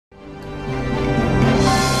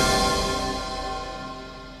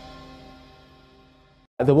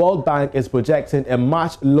The World Bank is projecting a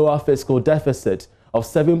much lower fiscal deficit of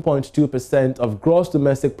 7.2% of gross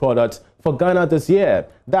domestic product for Ghana this year.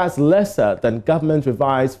 That's lesser than government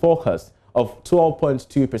revised forecast of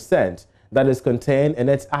 12.2% that is contained in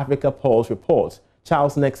its Africa Pulse report.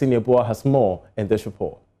 Charles Nexin-Yeboah has more in this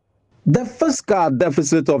report. The fiscal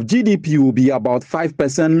deficit of GDP will be about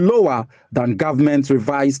 5% lower than government's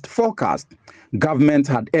revised forecast. Government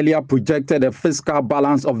had earlier projected a fiscal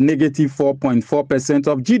balance of negative 4.4%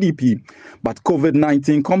 of GDP, but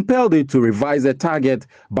COVID-19 compelled it to revise the target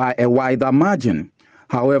by a wider margin.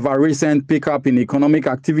 However, recent pickup in economic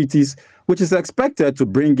activities, which is expected to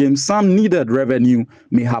bring in some needed revenue,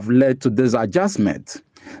 may have led to this adjustment.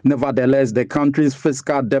 Nevertheless, the country's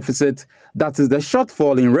fiscal deficit, that is the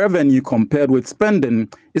shortfall in revenue compared with spending,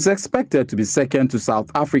 is expected to be second to South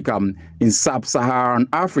Africa in sub-Saharan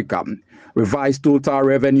Africa. Revised total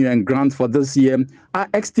revenue and grants for this year are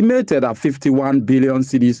estimated at 51 billion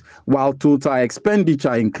cedis, while total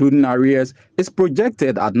expenditure, including arrears, is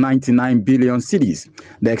projected at 99 billion cedis.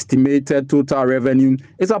 The estimated total revenue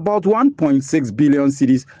is about 1.6 billion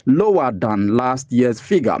cedis lower than last year's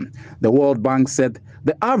figure. The World Bank said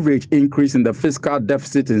the average increase in the fiscal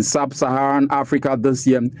deficit in sub-Saharan Africa this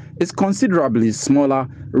year is considerably smaller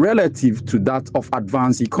relative to that of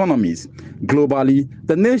advanced economies. Globally,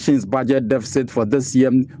 the nation's budget deficit for this year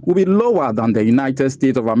will be lower than the United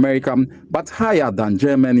States of America, but higher than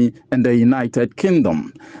Germany and the United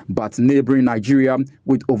Kingdom. But neighboring Nigeria,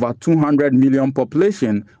 with over 200 million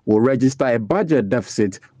population, will register a budget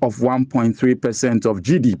deficit of 1.3% of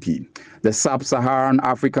GDP. The sub-Saharan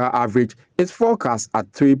Africa average is forecast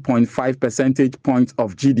at 3.5 percentage points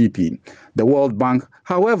of GDP. The World Bank,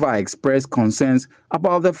 however, expressed concerns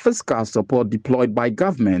about the fiscal support deployed by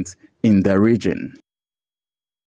governments in the region.